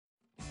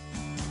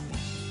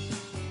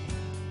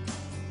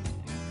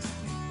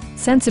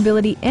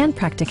sensibility, and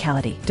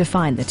practicality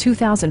define the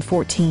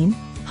 2014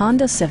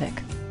 Honda Civic.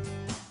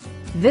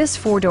 This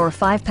four-door,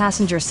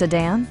 five-passenger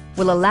sedan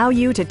will allow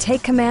you to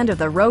take command of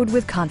the road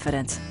with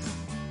confidence.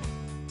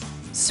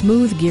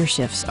 Smooth gear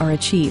shifts are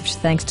achieved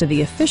thanks to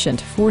the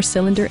efficient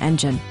four-cylinder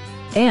engine.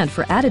 And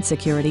for added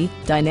security,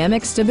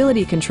 dynamic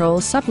stability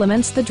control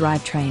supplements the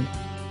drivetrain.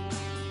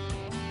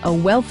 A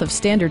wealth of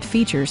standard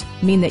features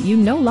mean that you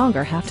no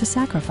longer have to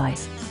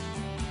sacrifice,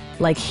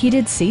 like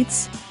heated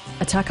seats,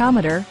 a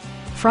tachometer,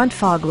 front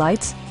fog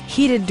lights,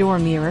 heated door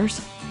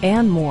mirrors,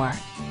 and more.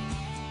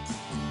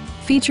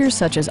 Features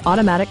such as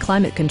automatic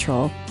climate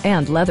control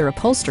and leather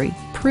upholstery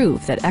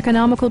prove that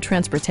economical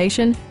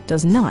transportation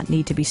does not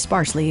need to be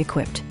sparsely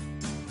equipped.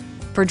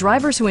 For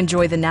drivers who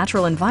enjoy the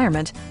natural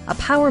environment, a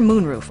power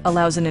moonroof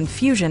allows an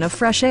infusion of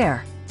fresh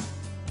air.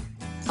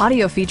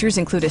 Audio features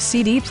include a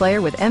CD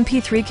player with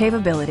MP3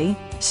 capability,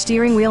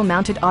 steering wheel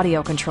mounted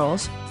audio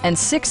controls, and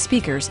 6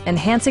 speakers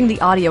enhancing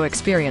the audio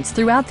experience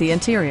throughout the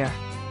interior.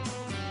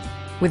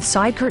 With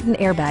side curtain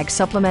airbags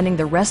supplementing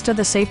the rest of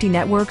the safety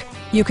network,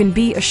 you can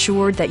be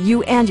assured that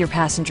you and your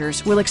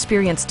passengers will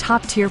experience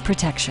top-tier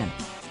protection.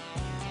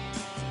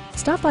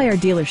 Stop by our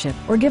dealership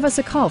or give us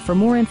a call for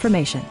more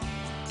information.